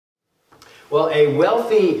Well, a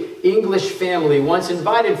wealthy English family once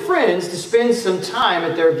invited friends to spend some time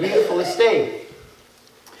at their beautiful estate.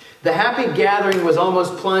 The happy gathering was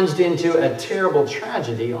almost plunged into a terrible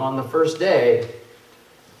tragedy on the first day.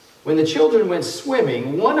 When the children went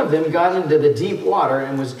swimming, one of them got into the deep water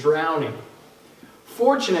and was drowning.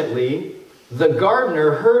 Fortunately, the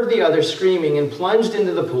gardener heard the other screaming and plunged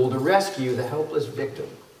into the pool to rescue the helpless victim.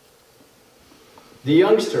 The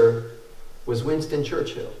youngster was Winston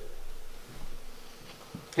Churchill.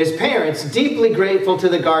 His parents, deeply grateful to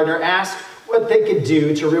the gardener, asked what they could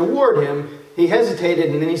do to reward him. He hesitated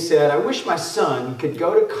and then he said, "I wish my son could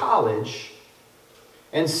go to college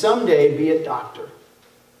and someday be a doctor."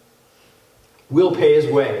 "We'll pay his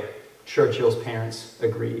way," Churchill's parents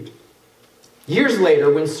agreed. Years later,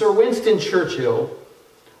 when Sir Winston Churchill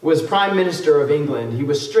was Prime Minister of England, he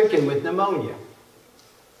was stricken with pneumonia.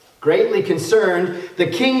 Greatly concerned, the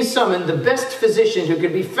king summoned the best physician who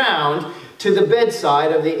could be found to the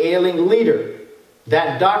bedside of the ailing leader.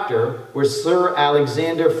 That doctor was Sir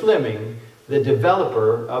Alexander Fleming, the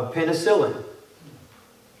developer of penicillin.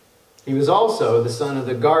 He was also the son of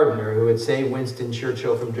the gardener who had saved Winston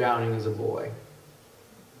Churchill from drowning as a boy.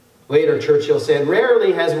 Later, Churchill said,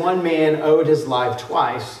 "Rarely has one man owed his life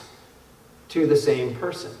twice to the same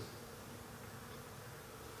person."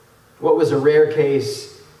 What was a rare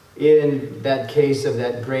case in that case of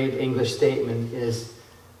that great English statement is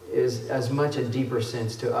as much a deeper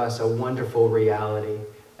sense to us, a wonderful reality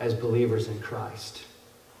as believers in Christ.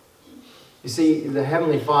 You see, the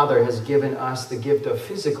Heavenly Father has given us the gift of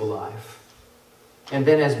physical life. And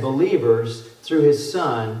then as believers, through His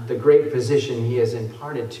Son, the great physician, He has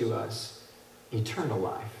imparted to us eternal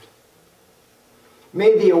life.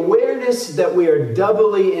 May the awareness that we are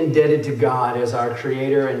doubly indebted to God as our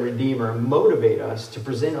Creator and Redeemer motivate us to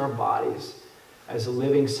present our bodies as a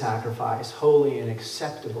living sacrifice, holy and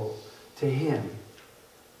acceptable to Him.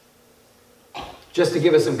 Just to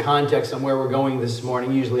give us some context on where we're going this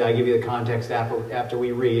morning, usually I give you the context after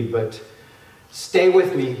we read, but stay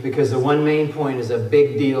with me because the one main point is a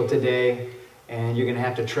big deal today, and you're going to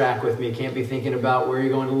have to track with me. You can't be thinking about where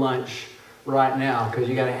you're going to lunch right now because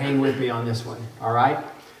you got to hang with me on this one, all right?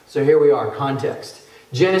 So here we are, context.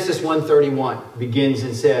 Genesis 1:31 begins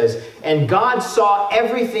and says, "And God saw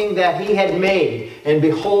everything that He had made, and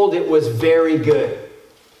behold, it was very good."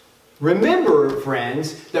 Remember,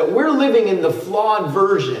 friends, that we're living in the flawed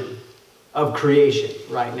version of creation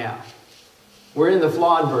right now. We're in the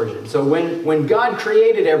flawed version. So when God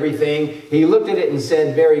created everything, He looked at it and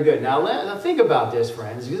said, very good. Now think about this,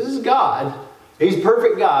 friends. This is God. He's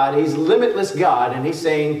perfect God. He's limitless God. And He's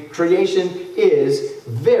saying creation is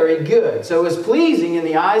very good. So it was pleasing in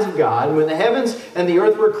the eyes of God. And when the heavens and the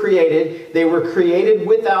earth were created, they were created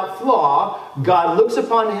without flaw. God looks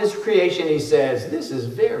upon His creation. He says, this is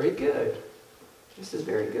very good. This is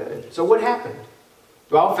very good. So what happened?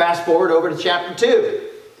 Well, fast forward over to chapter 2.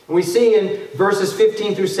 We see in verses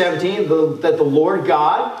 15 through 17 that the Lord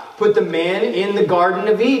God put the man in the Garden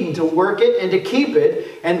of Eden to work it and to keep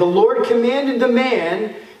it. And the Lord commanded the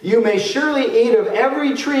man, "You may surely eat of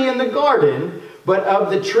every tree in the garden, but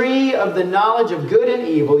of the tree of the knowledge of good and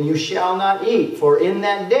evil you shall not eat. For in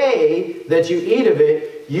that day that you eat of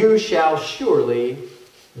it, you shall surely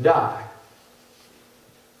die."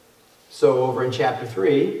 So over in chapter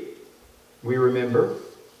 3, we remember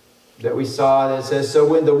that we saw that it says, "So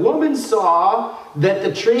when the woman saw that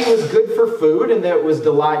the tree was good for food, and that it was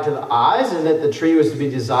delight to the eyes, and that the tree was to be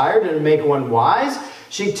desired and to make one wise,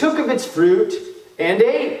 she took of its fruit and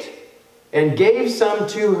ate, and gave some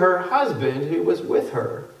to her husband who was with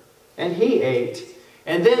her, and he ate.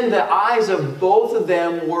 And then the eyes of both of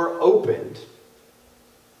them were opened."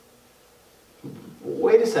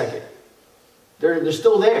 Wait a second. They're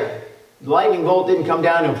still there. The lightning bolt didn't come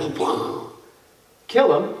down and kill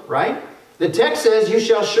them, right? The text says,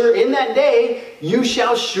 in that day, you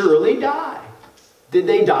shall surely die. Did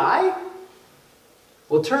they die?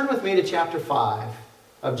 Well, turn with me to chapter 5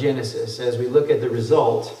 of Genesis as we look at the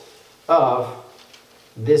result of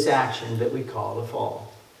this action that we call the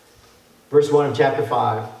fall. Verse 1 of chapter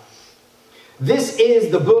 5. "This is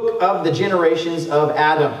the book of the generations of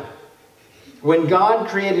Adam. When God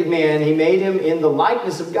created man, He made him in the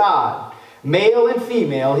likeness of God. Male and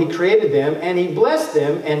female, He created them, and He blessed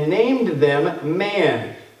them and named them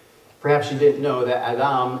man." Perhaps you didn't know that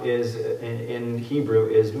Adam in Hebrew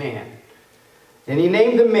is man. "And He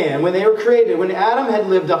named them man when they were created. When Adam had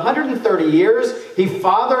lived 130 years, he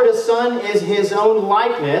fathered a son in His own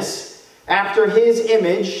likeness, after His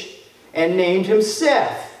image, and named him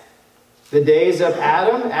Seth. The days of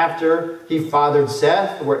Adam after he fathered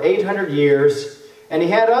Seth were 800 years, and he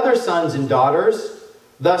had other sons and daughters.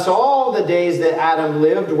 Thus all the days that Adam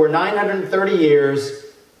lived were 930 years,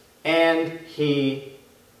 and he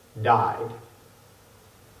died.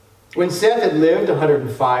 When Seth had lived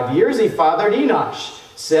 105 years, he fathered Enosh.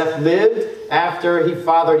 Seth lived after he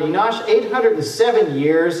fathered Enosh 807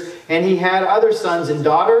 years, and he had other sons and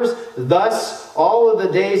daughters. Thus all of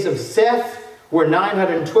the days of Seth were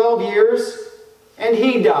 912 years, and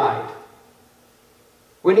he died.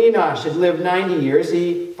 When Enosh had lived 90 years,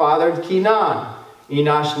 he fathered Kenan.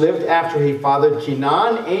 Enosh lived after he fathered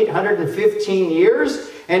Kenan 815 years,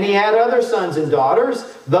 and he had other sons and daughters.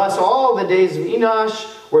 Thus all the days of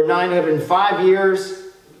Enosh were 905 years,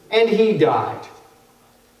 and he died.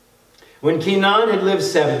 When Kenan had lived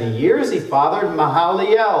 70 years, he fathered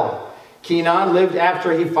Mahalalel. Kenan lived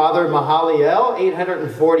after he fathered Mahalalel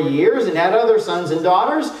 840 years, and had other sons and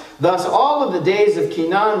daughters. Thus all of the days of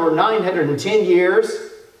Kenan were 910 years,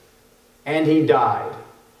 and he died.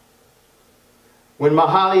 When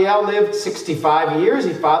Mahalalel lived 65 years,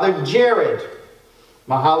 he fathered Jared.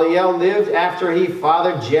 Mahalalel lived after he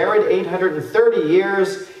fathered Jared 830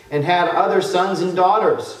 years, and had other sons and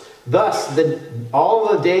daughters. Thus all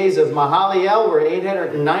the days of Mahalalel were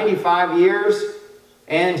 895 years,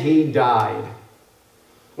 and he died.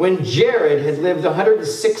 When Jared had lived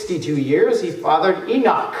 162 years, he fathered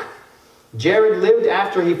Enoch. Jared lived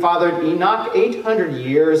after he fathered Enoch 800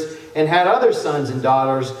 years, and had other sons and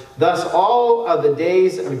daughters. Thus all of the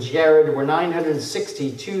days of Jared were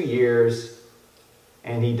 962 years,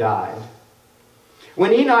 and he died.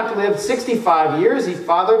 When Enoch lived 65 years, he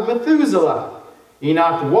fathered Methuselah.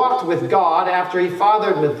 Enoch walked with God after he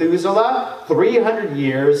fathered Methuselah 300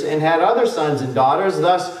 years, and had other sons and daughters.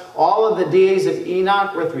 Thus all of the days of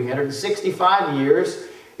Enoch were 365 years.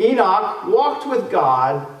 Enoch walked with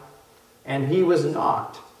God, and he was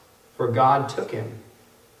not, for God took him.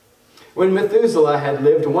 When Methuselah had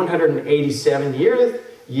lived 187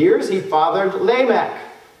 years, he fathered Lamech.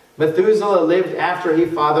 Methuselah lived after he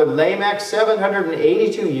fathered Lamech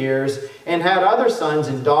 782 years, and had other sons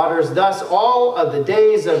and daughters. Thus all of the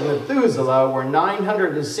days of Methuselah were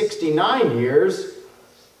 969 years,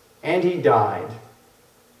 and he died.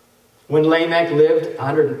 When Lamech lived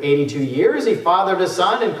 182 years, he fathered a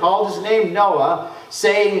son, and called his name Noah,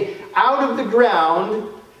 saying, "Out of the ground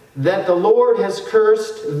that the Lord has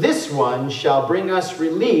cursed, this one shall bring us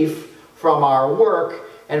relief from our work,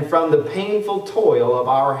 and from the painful toil of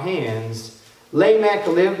our hands." Lamech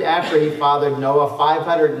lived after he fathered Noah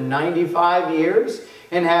 595 years,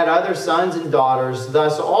 and had other sons and daughters.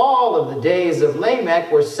 Thus all of the days of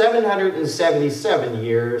Lamech were 777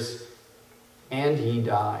 years, and he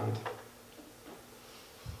died.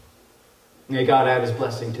 May God add his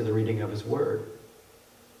blessing to the reading of his word.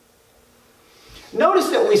 Notice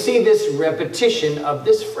that we see this repetition of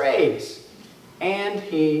this phrase, "and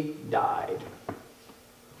he died."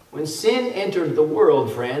 When sin entered the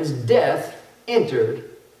world, friends, death entered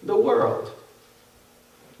the world.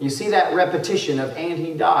 You see that repetition of "and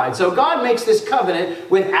he died." So God makes this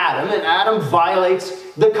covenant with Adam, and Adam violates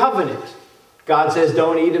the covenant. God says,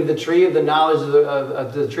 "Don't eat of the tree of the knowledge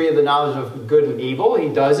of good and evil." He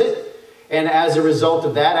does it. And as a result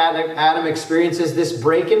of that, Adam experiences this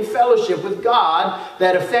break in fellowship with God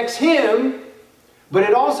that affects him, but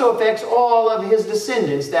it also affects all of his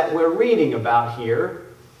descendants that we're reading about here.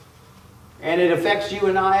 And it affects you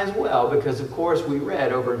and I as well, because of course we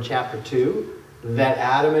read over in chapter 2 that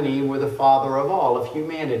Adam and Eve were the father of all of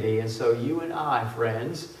humanity. And so you and I,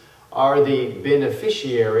 friends, are the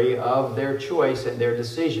beneficiary of their choice and their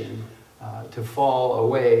decision to fall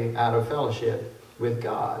away out of fellowship with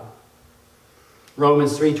God.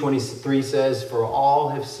 Romans 3:23 says, "For all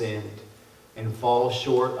have sinned and fall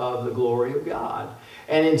short of the glory of God."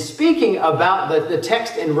 And in speaking about the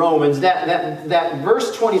text in Romans, that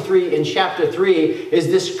verse 23 in chapter 3 is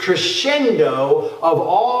this crescendo of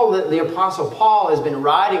all that the Apostle Paul has been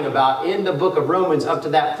writing about in the book of Romans up to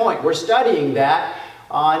that point. We're studying that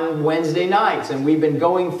on Wednesday nights, and we've been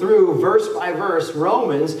going through verse by verse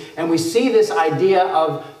Romans, and we see this idea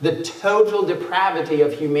of the total depravity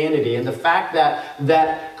of humanity, and the fact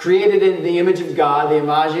that created in the image of God, the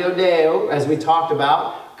Imago Dei, as we talked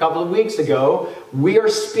about a couple of weeks ago, we are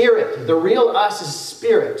spirit. The real us is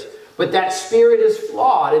spirit. But that spirit is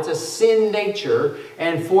flawed. It's a sin nature.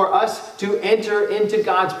 And for us to enter into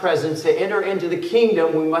God's presence, to enter into the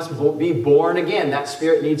kingdom, we must be born again. That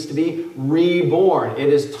spirit needs to be reborn.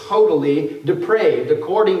 It is totally depraved.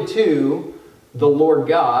 According to the Lord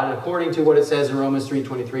God, according to what it says in Romans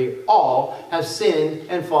 3:23, all have sinned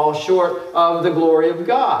and fall short of the glory of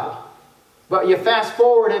God. But you fast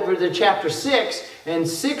forward over to chapter 6, and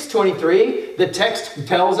 6:23, the text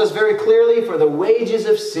tells us very clearly, "For the wages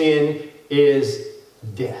of sin is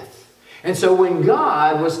death. And so when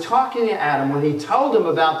God was talking to Adam, when he told him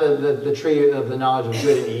about the tree of the knowledge of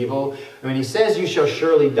good and evil, when he says you shall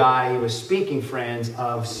surely die, he was speaking, friends,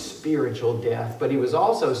 of spiritual death. But he was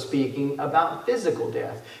also speaking about physical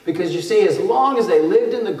death. Because you see, as long as they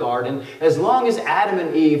lived in the garden, as long as Adam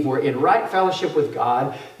and Eve were in right fellowship with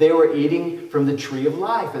God, they were eating from the tree of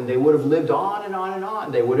life. And they would have lived on and on and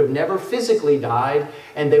on. They would have never physically died,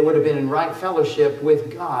 and they would have been in right fellowship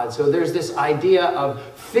with God. So there's this idea of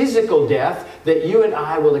physical death that you and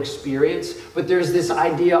I will experience, but there's this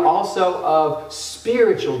idea also of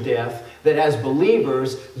spiritual death that as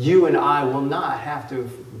believers, you and I will not have to,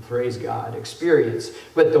 praise God, experience.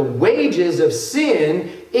 But the wages of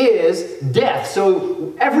sin is death.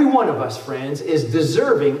 So every one of us, friends, is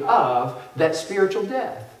deserving of that spiritual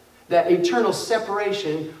death, that eternal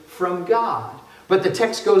separation from God. But the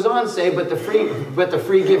text goes on to say, but the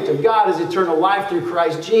free gift of God is eternal life through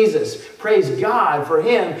Christ Jesus. Praise God for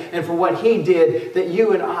Him and for what He did that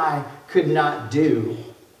you and I could not do.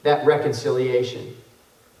 That reconciliation.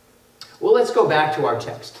 Well, let's go back to our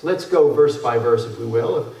text. Let's go verse by verse, if we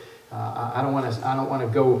will. I don't want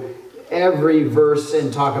to go every verse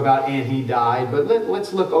and talk about and he died, but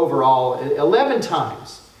let's look overall 11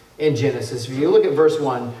 times. In Genesis, if you look at verse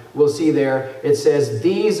 1, we'll see there, it says,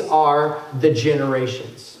 these are the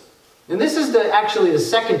generations. And this is actually the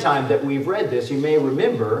second time that we've read this, you may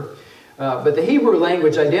remember. But the Hebrew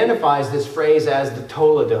language identifies this phrase as the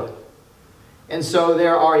Toledo. And so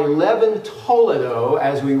there are 11 Toledo,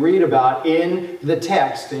 as we read about in the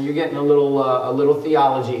text. And you're getting a little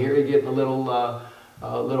theology here. You're getting a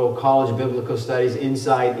little college biblical studies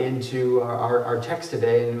insight into our text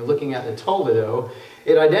today. And we're looking at the Toledo.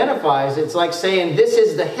 It identifies, it's like saying this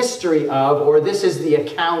is the history of, or this is the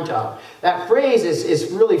account of. That phrase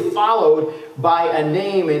is really followed by a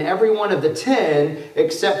name in every one of the 10,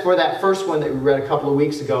 except for that first one that we read a couple of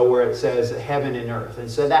weeks ago where it says heaven and earth. And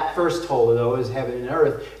so that first Toledo is heaven and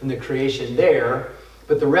earth and the creation there.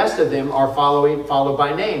 But the rest of them are followed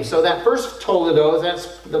by name. So that first Toledo,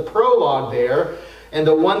 that's the prologue there. And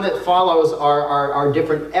the one that follows are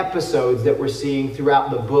different episodes that we're seeing throughout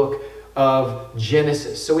the book of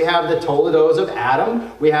Genesis. So we have the Toledos of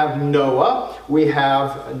Adam, we have Noah, we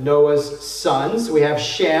have Noah's sons, we have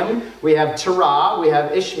Shem, we have Terah, we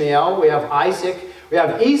have Ishmael, we have Isaac, we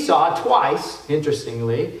have Esau twice,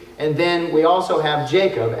 interestingly, and then we also have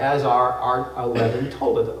Jacob as our 11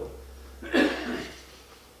 Toledo.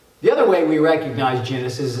 The other way we recognize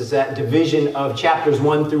Genesis is that division of chapters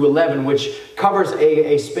 1 through 11, which covers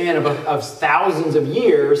a span of thousands of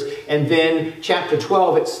years. And then chapter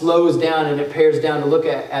 12, it slows down and it pares down to look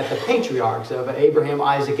at the patriarchs of Abraham,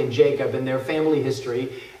 Isaac, and Jacob and their family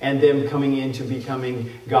history and them coming into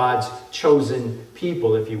becoming God's chosen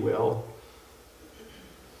people, if you will.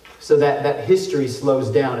 So that history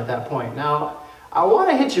slows down at that point. Now, I want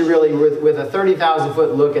to hit you really with a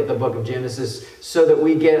 30,000-foot look at the book of Genesis so that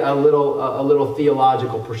we get a little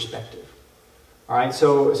theological perspective. All right,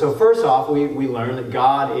 so first off, we learn that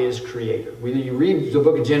God is creator. You read the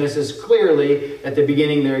book of Genesis clearly. At the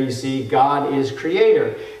beginning there you see God is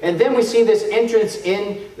creator. And then we see this entrance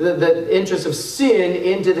in the entrance of sin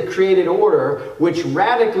into the created order, which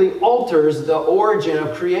radically alters the origin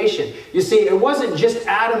of creation. You see, it wasn't just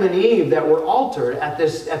Adam and Eve that were altered at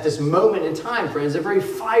this moment in time, friends. The very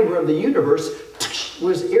fiber of the universe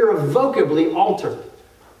was irrevocably altered.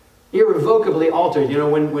 Irrevocably altered. You know,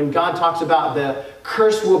 when God talks about the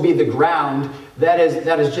curse will be the ground, that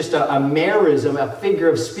is just a merism, a figure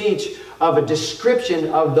of speech of a description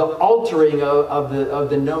of the altering of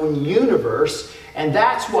the known universe. And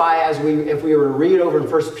that's why, if we were to read over in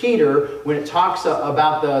 1 Peter, when it talks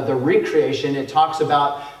about the recreation, it talks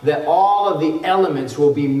about that all of the elements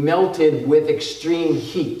will be melted with extreme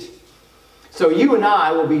heat. So you and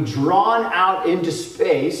I will be drawn out into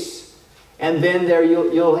space. And then there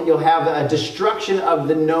you'll have a destruction of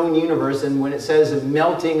the known universe. And when it says a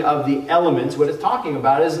melting of the elements, what it's talking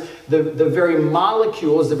about is the very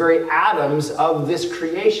molecules, the very atoms of this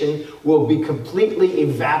creation will be completely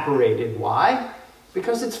evaporated. Why?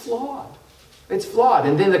 Because it's flawed. It's flawed.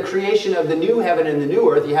 And then the creation of the new heaven and the new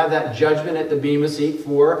earth, you have that judgment at the Bema seat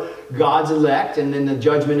for God's elect, and then the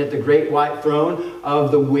judgment at the great white throne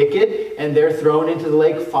of the wicked, and they're thrown into the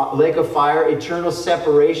lake of fire, eternal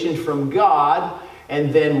separation from God.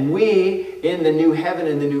 And then we, in the new heaven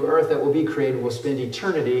and the new earth that will be created, will spend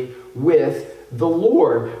eternity with the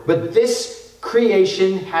Lord. But this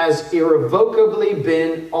creation has irrevocably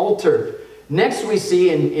been altered. Next we see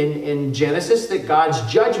in Genesis that God's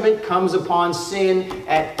judgment comes upon sin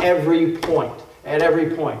at every point. At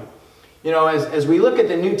every point. You know, as we look at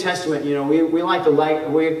the New Testament, you know, we like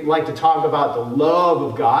to talk about the love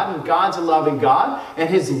of God, and God's a loving God, and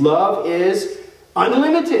His love is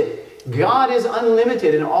unlimited. God is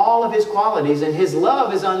unlimited in all of His qualities, and His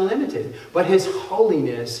love is unlimited. But His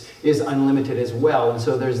holiness is unlimited as well. And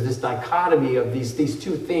so there's this dichotomy of these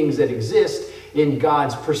two things that exist in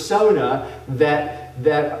God's persona that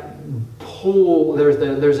pull.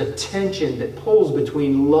 There's a tension that pulls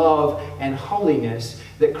between love and holiness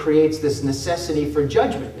that creates this necessity for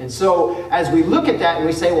judgment. And so as we look at that and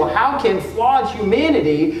we say, well, how can flawed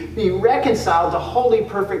humanity be reconciled to holy,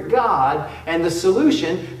 perfect God? And the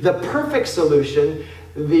solution, the perfect solution,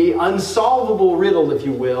 the unsolvable riddle, if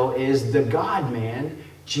you will, is the God-man,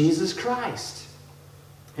 Jesus Christ.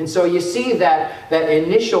 And so you see that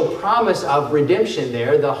initial promise of redemption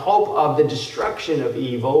there, the hope of the destruction of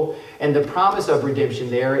evil, and the promise of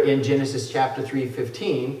redemption there in Genesis chapter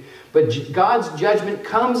 3:15. But God's judgment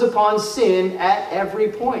comes upon sin at every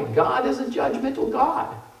point. God is a judgmental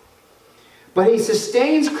God. But He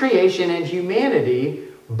sustains creation and humanity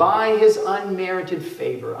by His unmerited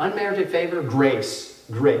favor. Unmerited favor, grace.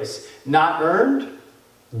 Grace. Not earned,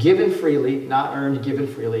 given freely. Not earned, given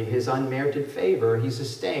freely. His unmerited favor, He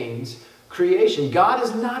sustains creation. God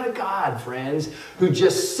is not a God, friends, who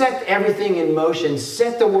just set everything in motion,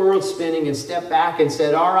 set the world spinning, and stepped back and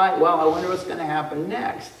said, all right, well, I wonder what's going to happen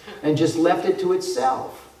next, and just left it to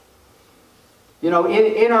itself. You know,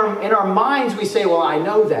 in our minds, we say, well, I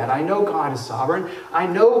know that. I know God is sovereign. I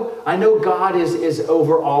know God is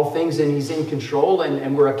over all things, and He's in control,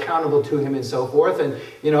 and we're accountable to Him and so forth. And,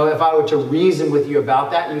 you know, if I were to reason with you about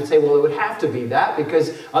that, you'd say, well, it would have to be that,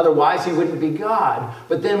 because otherwise He wouldn't be God.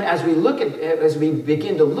 But then as we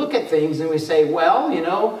begin to look at things and we say, well, you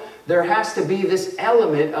know, there has to be this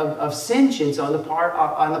element of sentience on the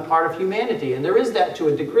part of humanity. And there is that to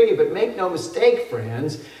a degree, but make no mistake,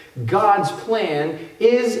 friends, God's plan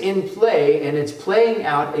is in play, and it's playing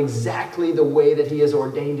out exactly the way that He has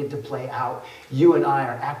ordained it to play out. You and I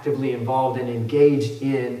are actively involved and engaged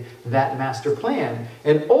in that master plan.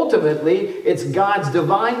 And ultimately, it's God's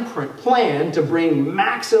divine plan to bring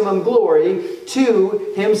maximum glory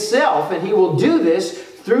to Himself. And He will do this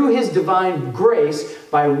through His divine grace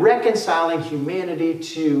by reconciling humanity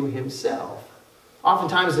to Himself.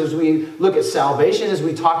 Oftentimes, as we look at salvation, as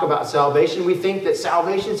we talk about salvation, we think that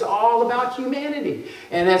salvation is all about humanity.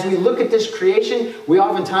 And as we look at this creation, we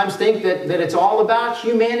oftentimes think that it's all about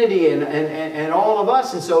humanity and all of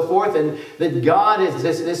us and so forth, and that God is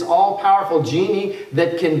this all-powerful genie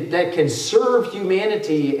that can serve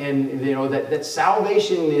humanity, and you know that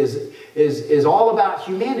salvation is all about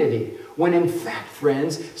humanity. When in fact,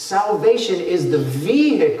 friends, salvation is the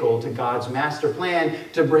vehicle to God's master plan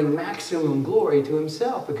to bring maximum glory to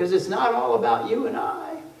Himself. Because it's not all about you and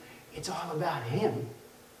I. It's all about Him.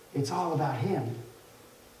 It's all about Him.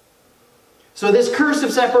 So this curse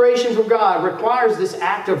of separation from God requires this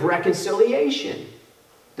act of reconciliation.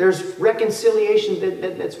 There's reconciliation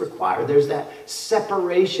that's required. There's that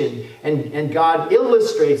separation. And God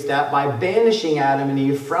illustrates that by banishing Adam and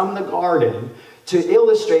Eve from the garden to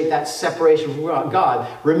illustrate that separation from God.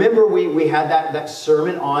 Remember, we had that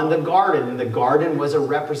sermon on the garden. And the garden was a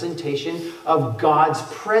representation of God's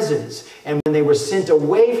presence. And when they were sent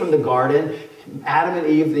away from the garden, Adam and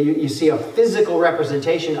Eve, you see a physical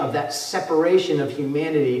representation of that separation of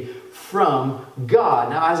humanity from God.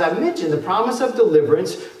 Now, as I mentioned, the promise of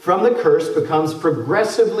deliverance from the curse becomes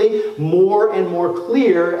progressively more and more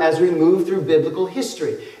clear as we move through biblical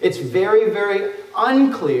history. It's very, very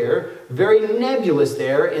unclear, very nebulous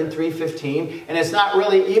there in 3:15, and it's not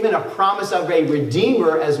really even a promise of a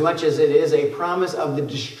redeemer as much as it is a promise of the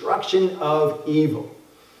destruction of evil.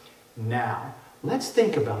 Now, let's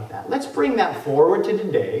think about that. Let's bring that forward to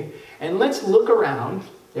today, and let's look around,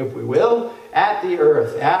 if we will, at the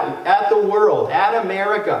earth, at the world, at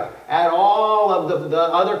America, at all of the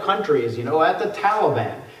other countries, you know, at the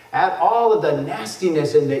Taliban, at all of the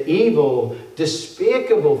nastiness and the evil,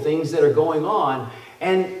 despicable things that are going on.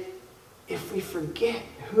 And if we forget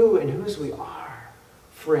who and whose we are,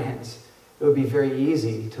 friends, it would be very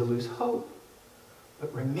easy to lose hope.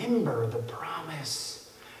 But remember the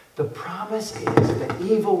promise. The promise is that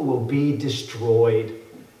evil will be destroyed.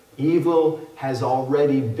 Evil has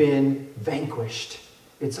already been vanquished.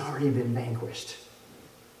 It's already been vanquished.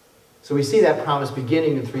 So we see that promise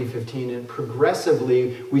beginning in 3:15, and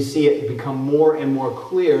progressively we see it become more and more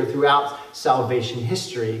clear throughout salvation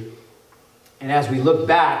history. And as we look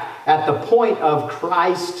back at the point of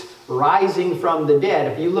Christ rising from the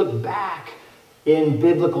dead, if you look back in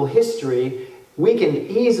biblical history, we can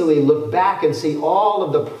easily look back and see all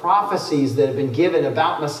of the prophecies that have been given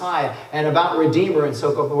about Messiah and about Redeemer and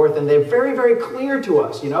so forth, and they're very, very clear to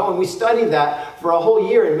us, and we studied that for a whole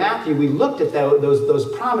year in Matthew. We looked at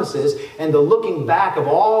those promises and the looking back of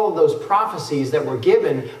all of those prophecies that were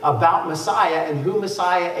given about Messiah and who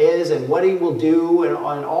Messiah is and what he will do and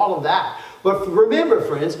all of that. But remember,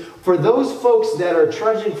 friends, for those folks that are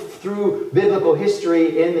trudging through biblical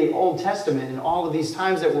history in the Old Testament and all of these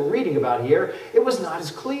times that we're reading about here, it was not as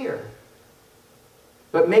clear.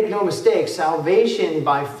 But make no mistake, salvation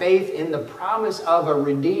by faith in the promise of a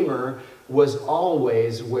Redeemer was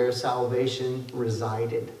always where salvation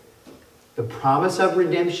resided. The promise of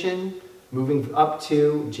redemption, moving up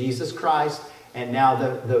to Jesus Christ, and now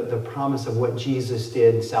the promise of what Jesus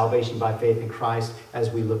did, salvation by faith in Christ, as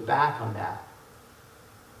we look back on that.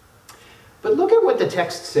 But look at what the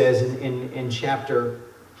text says in chapter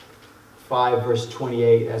 5, verse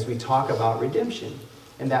 28, as we talk about redemption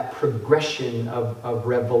and that progression of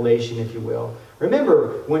revelation, if you will.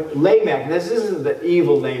 Remember, when Lamech, this isn't the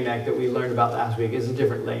evil Lamech that we learned about last week, it's a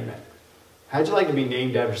different Lamech. How'd you like to be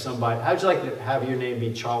named after somebody? How'd you like to have your name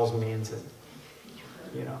be Charles Manson?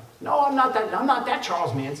 No, I'm not that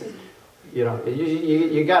Charles Manson.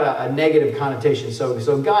 You got a negative connotation.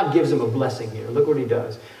 So God gives him a blessing here. Look what he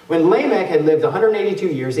does. When Lamech had lived 182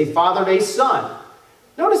 years, he fathered a son.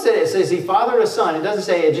 Notice that it says he fathered a son. It doesn't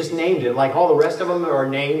say it just named it, like all the rest of them are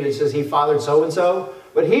named. It says he fathered so-and-so.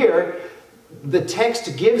 But here, the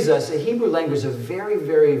text gives us a Hebrew language, a very,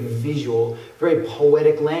 very visual, very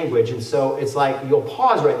poetic language. And so it's like you'll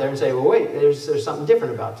pause right there and say, well, wait, there's something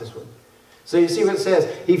different about this one. So you see what it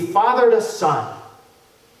says. He fathered a son.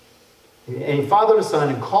 And he fathered a son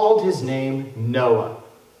and called his name Noah.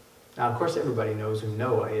 Now, of course, everybody knows who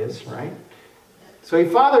Noah is, right? So he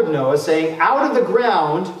fathered Noah, saying, out of the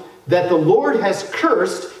ground that the Lord has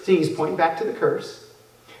cursed, see, he's pointing back to the curse,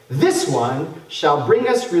 this one shall bring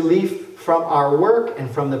us relief from our work and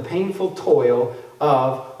from the painful toil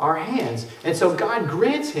of our hands. And so God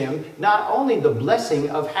grants him not only the blessing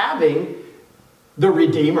of having the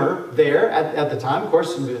Redeemer there at the time. Of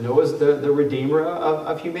course, Noah's the Redeemer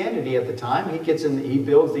of humanity at the time. He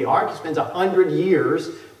builds the ark. He spends 100 years,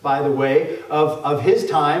 by the way, of his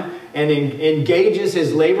time and engages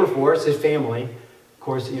his labor force, his family. Of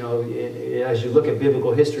course, as you look at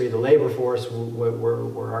biblical history, the labor force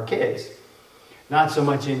were our kids. Not so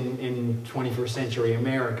much in 21st century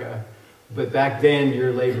America, but back then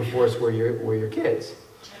your labor force were your kids.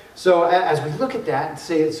 So as we look at that,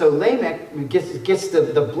 so Lamech gets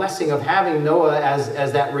the blessing of having Noah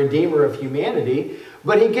as that Redeemer of humanity,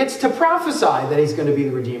 but he gets to prophesy that he's going to be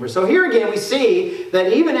the Redeemer. So here again we see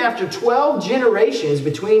that even after 12 generations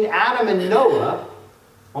between Adam and Noah,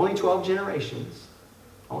 only 12 generations,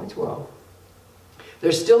 only 12,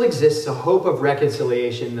 there still exists a hope of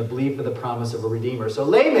reconciliation, the belief of the promise of a Redeemer. So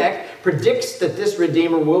Lamech predicts that this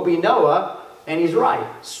Redeemer will be Noah, and he's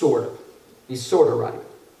right, sort of. He's sort of right.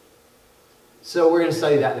 So we're going to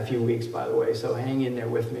study that in a few weeks, by the way. So hang in there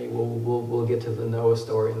with me. We'll get to the Noah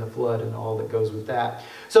story and the flood and all that goes with that.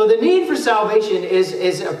 So the need for salvation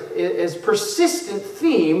is a persistent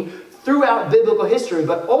theme throughout biblical history,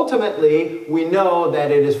 but ultimately we know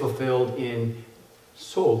that it is fulfilled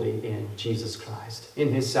solely in Jesus Christ,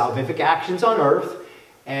 in his salvific actions on earth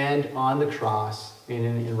and on the cross and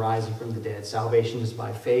in rising from the dead. Salvation is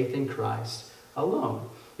by faith in Christ alone.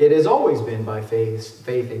 It has always been by faith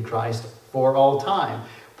in Christ for all time.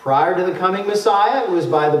 Prior to the coming Messiah, it was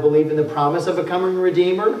by the belief in the promise of a coming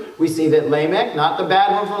Redeemer. We see that Lamech, not the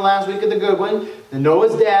bad one from last week, or the good one,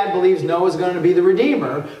 Noah's dad believes Noah's going to be the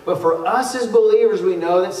Redeemer. But for us as believers, we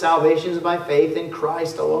know that salvation is by faith in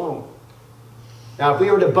Christ alone. Now, if we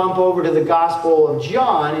were to bump over to the Gospel of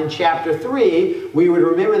John in chapter 3, we would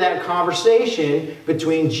remember that conversation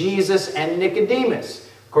between Jesus and Nicodemus.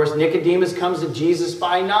 Of course, Nicodemus comes to Jesus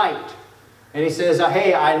by night. And he says,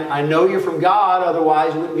 hey, I know you're from God,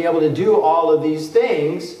 otherwise you wouldn't be able to do all of these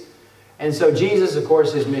things. And so Jesus, of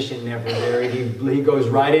course, his mission never varied. He goes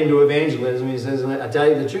right into evangelism. He says, I tell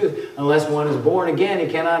you the truth, unless one is born again, he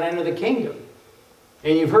cannot enter the kingdom.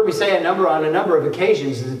 And you've heard me say on a number of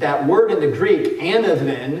occasions that word in the Greek,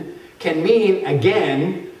 anathen, can mean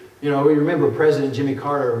again. We remember President Jimmy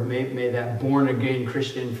Carter made that born-again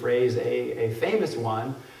Christian phrase a famous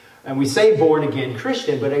one. And we say born-again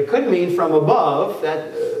Christian, but it could mean from above.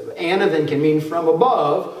 That anathen can mean from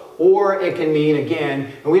above, or it can mean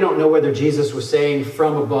again. And we don't know whether Jesus was saying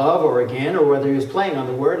from above or again, or whether he was playing on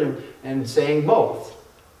the word and saying both.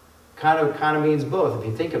 Kind of means both, if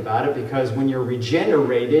you think about it, because when you're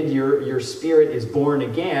regenerated, your spirit is born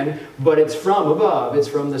again, but it's from above. It's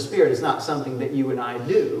from the Spirit. It's not something that you and I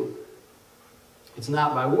do. It's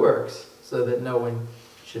not by works, so that no one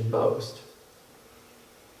should boast.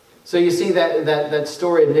 So you see that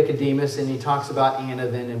story of Nicodemus, and he talks about Anna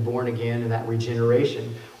then and born again and that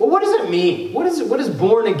regeneration. Well, what does it mean? What does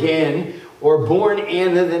born again or born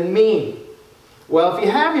Anna then mean? Well, if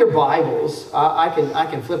you have your Bibles, I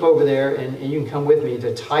can flip over there and you can come with me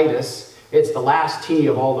to Titus. It's the last T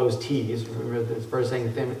of all those T's. Remember, there's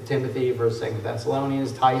 1st, 2nd Timothy, 1st, 2nd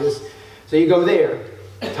Thessalonians, Titus. So you go there.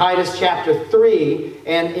 Titus chapter 3,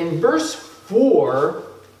 and in verse 4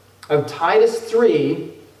 of Titus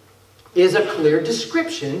 3 is a clear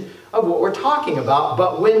description of what we're talking about.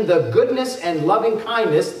 But when the goodness and loving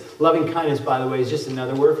kindness, by the way, is just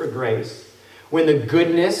another word for grace. When the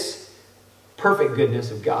goodness, perfect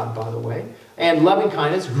goodness of God, by the way, and loving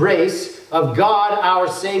kindness, grace of God our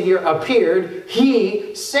Savior appeared,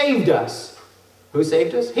 He saved us. Who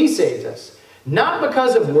saved us? He saved us. Not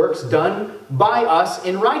because of works done by us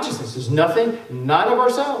in righteousness. There's nothing, not of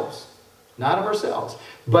ourselves. Not of ourselves.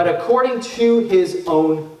 But according to His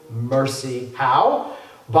own mercy. How?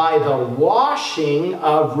 By the washing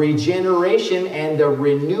of regeneration and the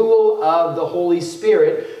renewal of the Holy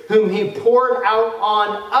Spirit, whom He poured out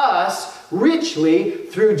on us richly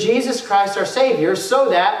through Jesus Christ our Savior, so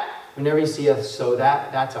that, whenever you see a so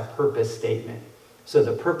that, that's a purpose statement. So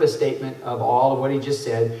the purpose statement of all of what he just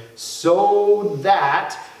said, so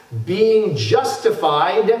that being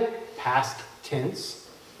justified, past tense,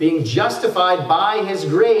 being justified by His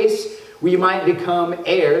grace, we might become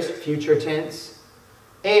heirs, future tense,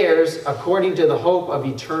 heirs according to the hope of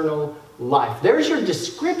eternal life. There's your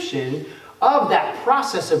description of that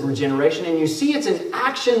process of regeneration, and you see it's an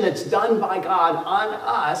action that's done by God on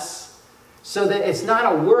us, so that it's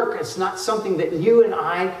not a work, it's not something that you and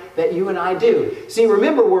I do. See,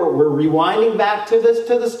 remember, we're rewinding back to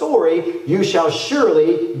the story. You shall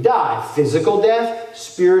surely die. Physical death,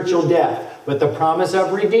 spiritual death. But the promise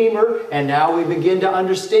of Redeemer, and now we begin to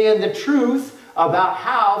understand the truth about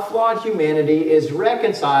how flawed humanity is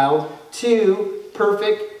reconciled to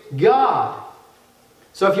perfect God.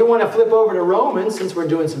 So if you want to flip over to Romans, since we're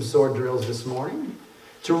doing some sword drills this morning,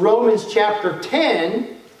 to Romans chapter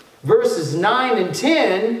 10, verses 9 and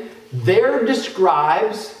 10, there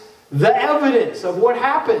describes the evidence of what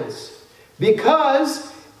happens.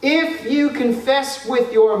 Because if you confess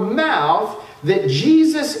with your mouth that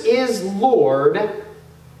Jesus is Lord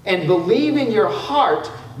and believe in your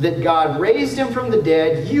heart that God raised Him from the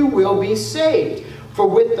dead, you will be saved. For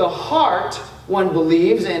with the heart one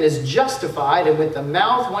believes and is justified, and with the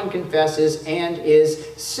mouth one confesses and is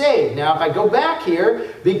saved. Now, if I go back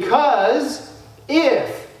here, because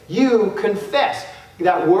if you confess,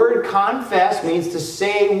 that word confess means to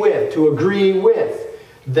say with, to agree with,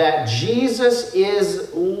 that Jesus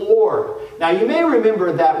is Lord. Now, you may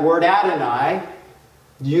remember that word Adonai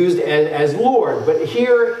used as Lord, but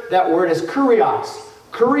here that word is kurios.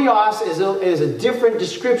 Kurios is a different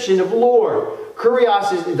description of Lord.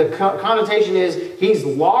 Kurios, is the connotation is He's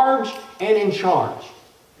large and in charge.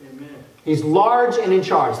 Amen. He's large and in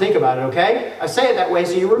charge. Think about it, okay? I say it that way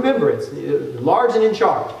so you remember it. Large and in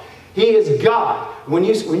charge. He is God. When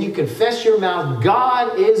you confess your mouth,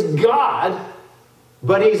 God is God,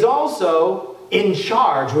 but He's also in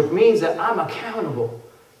charge, which means that I'm accountable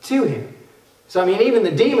to Him. So, I mean, even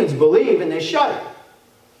the demons believe and they shudder,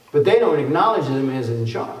 but they don't acknowledge Him as in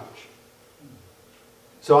charge.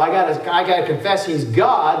 So I gotta confess He's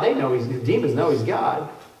God. They know the demons know He's God,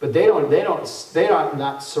 but they're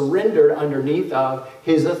not surrendered underneath of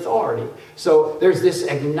His authority. So there's this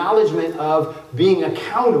acknowledgement of being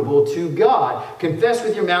accountable to God. Confess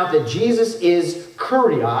with your mouth that Jesus is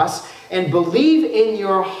kurios, and believe in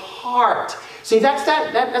your heart. See, that's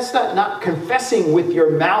not confessing with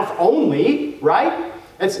your mouth only, right?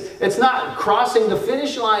 It's not crossing the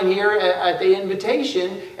finish line here at the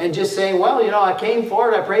invitation and just saying, well, you know, I came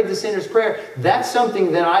forward, I prayed the sinner's prayer. That's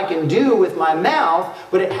something that I can do with my mouth,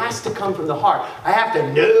 but it has to come from the heart. I have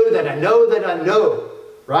to know that I know that I know,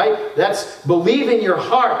 right? That's believe in your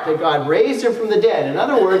heart that God raised Him from the dead. In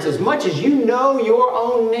other words, as much as you know your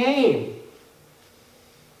own name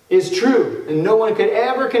is true, and no one could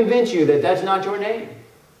ever convince you that that's not your name.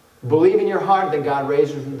 Believe in your heart that God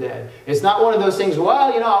raised Him from the dead. It's not one of those things,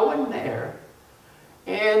 well, you know, I wasn't there.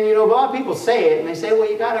 And, you know, a lot of people say it, and they say,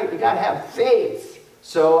 well, you gotta have faith.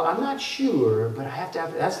 So I'm not sure, but I have to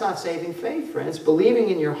have, that's not saving faith, friends. Believing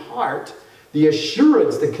in your heart, the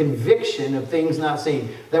assurance, the conviction of things not seen,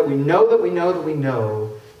 that we know that we know that we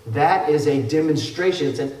know, that is a demonstration.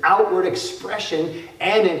 It's an outward expression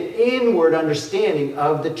and an inward understanding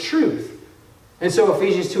of the truth. And so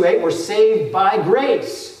Ephesians 2:8, we're saved by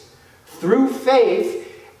grace through faith,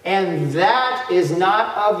 And that is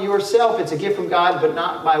not of yourself. It's a gift from God, but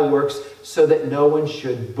not by works, so that no one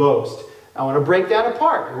should boast. I want to break that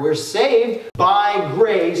apart. We're saved by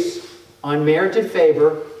grace, unmerited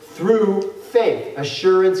favor, through faith,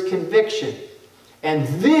 assurance, conviction. And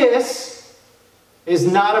this is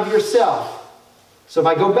not of yourself. So if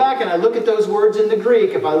I go back and I look at those words in the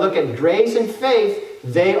Greek, if I look at grace and faith,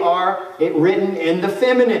 they are written in the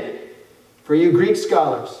feminine for you Greek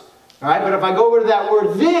scholars. All right, but if I go over to that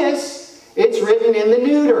word this, it's written in the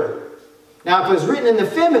neuter. Now, if it was written in the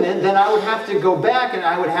feminine, then I would have to go back and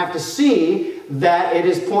I would have to see that it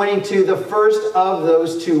is pointing to the first of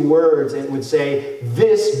those two words. It would say,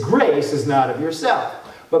 this grace is not of yourself.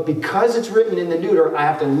 But because it's written in the neuter, I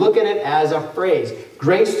have to look at it as a phrase.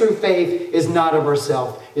 Grace through faith is not of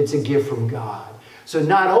ourselves. It's a gift from God. So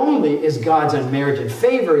not only is God's unmerited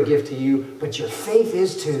favor a gift to you, but your faith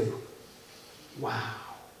is too. Wow.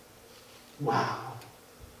 Wow.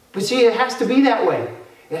 But see, it has to be that way.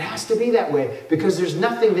 It has to be that way because there's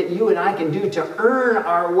nothing that you and I can do to earn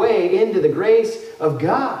our way into the grace of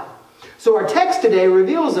God. So our text today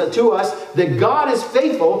reveals to us that God is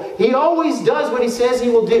faithful. He always does what He says He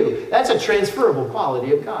will do. That's a transferable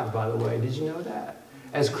quality of God, by the way. Did you know that?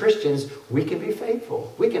 As Christians, we can be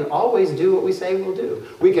faithful. We can always do what we say we'll do.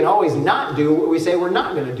 We can always not do what we say we're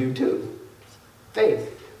not going to do too.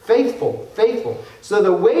 Faith. Faithful. Faithful. So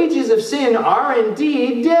the wages of sin are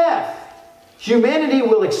indeed death. Humanity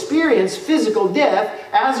will experience physical death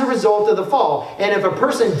as a result of the fall. And if a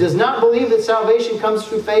person does not believe that salvation comes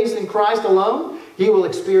through faith in Christ alone, he will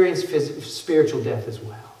experience spiritual death as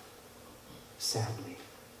well. Sadly.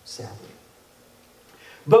 Sadly.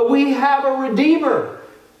 But we have a Redeemer.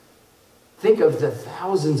 Think of the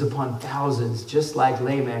thousands upon thousands, just like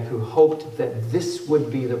Lamech, who hoped that this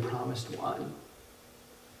would be the promised one.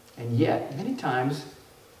 And yet, many times,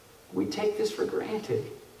 we take this for granted.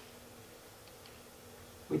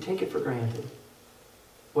 We take it for granted.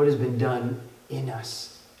 What has been done in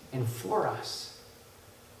us and for us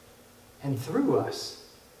and through us.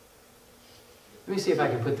 Let me see if I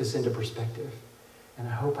can put this into perspective. And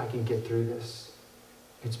I hope I can get through this.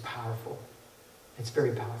 It's powerful. It's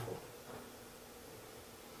very powerful.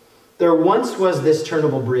 There once was this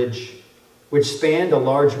turnable bridge which spanned a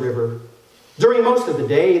large river. During most of the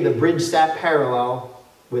day, the bridge sat parallel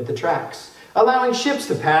with the tracks, allowing ships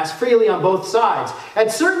to pass freely on both sides.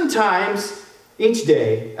 At certain times each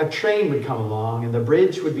day, a train would come along and the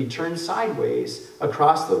bridge would be turned sideways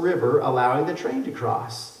across the river, allowing the train to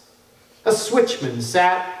cross. A switchman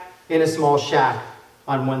sat in a small shack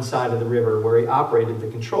on one side of the river where he operated the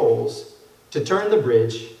controls to turn the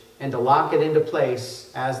bridge and to lock it into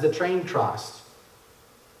place as the train crossed.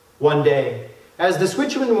 One day, as the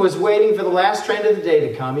switchman was waiting for the last train of the day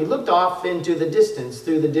to come, he looked off into the distance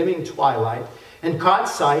through the dimming twilight and caught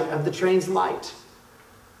sight of the train's light.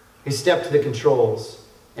 He stepped to the controls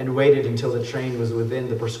and waited until the train was within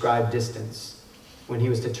the prescribed distance when he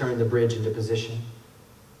was to turn the bridge into position.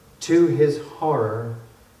 To his horror,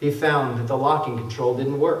 he found that the locking control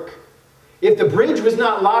didn't work. If the bridge was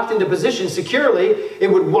not locked into position securely,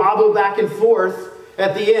 it would wobble back and forth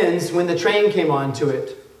at the ends when the train came onto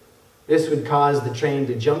it. This would cause the train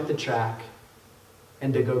to jump the track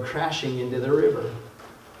and to go crashing into the river.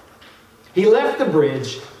 He left the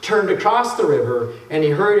bridge, turned across the river, and he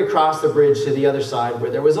hurried across the bridge to the other side where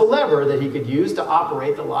there was a lever that he could use to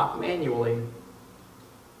operate the lock manually.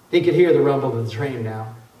 He could hear the rumble of the train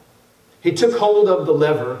now. He took hold of the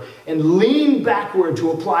lever and leaned backward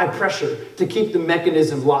to apply pressure to keep the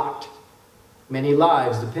mechanism locked. Many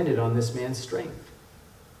lives depended on this man's strength.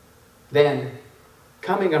 Then,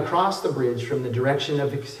 coming across the bridge from the direction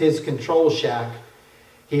of his control shack,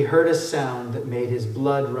 he heard a sound that made his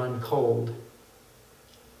blood run cold.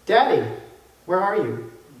 "Daddy, where are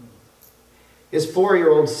you?" His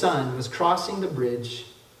 4-year-old son was crossing the bridge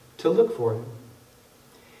to look for him.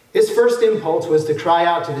 His first impulse was to cry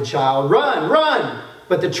out to the child, "Run, run!"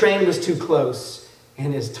 But the train was too close,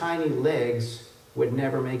 and his tiny legs would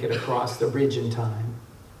never make it across the bridge in time.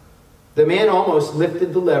 The man almost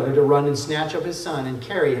lifted the lever to run and snatch up his son and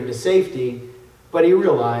carry him to safety, but he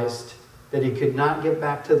realized that he could not get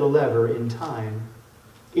back to the lever in time.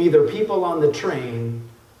 Either people on the train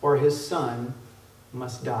or his son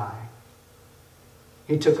must die.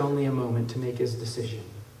 He took only a moment to make his decision.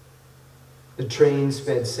 The train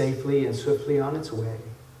sped safely and swiftly on its way,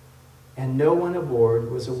 and no one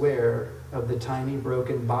aboard was aware of the tiny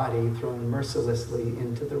broken body thrown mercilessly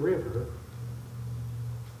into the river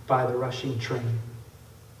by the rushing train.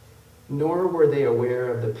 Nor were they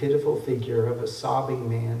aware of the pitiful figure of a sobbing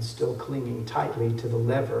man still clinging tightly to the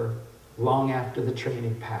lever long after the train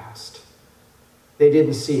had passed. They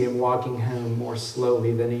didn't see him walking home more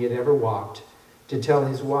slowly than he had ever walked to tell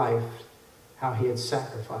his wife how he had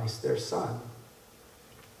sacrificed their son.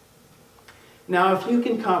 Now, if you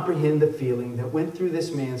can comprehend the feeling that went through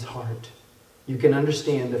this man's heart, you can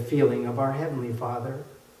understand the feeling of our Heavenly Father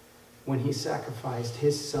when he sacrificed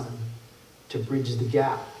his son to bridge the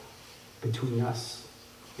gap between us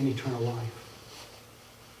and eternal life.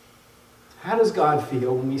 How does God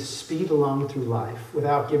feel when we speed along through life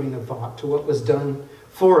without giving a thought to what was done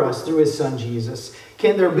for us through his son Jesus?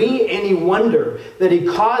 Can there be any wonder that he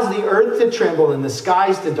caused the earth to tremble and the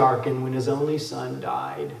skies to darken when his only son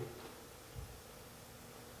died?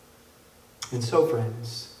 And so,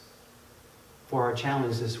 friends, for our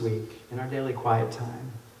challenge this week in our daily quiet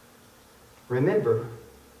time, remember,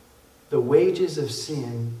 the wages of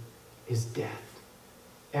sin is death.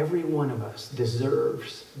 Every one of us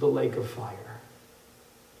deserves the lake of fire.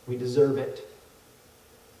 We deserve it.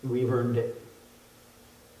 We've earned it.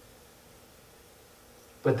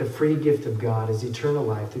 But the free gift of God is eternal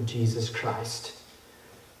life through Jesus Christ.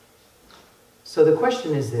 So the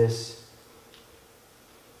question is this: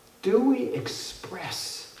 do we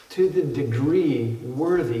express to the degree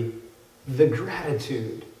worthy the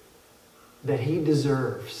gratitude that he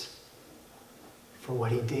deserves for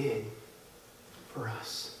what he did for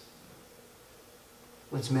us?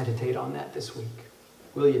 Let's meditate on that this week.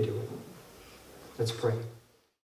 Will you do it? Let's pray.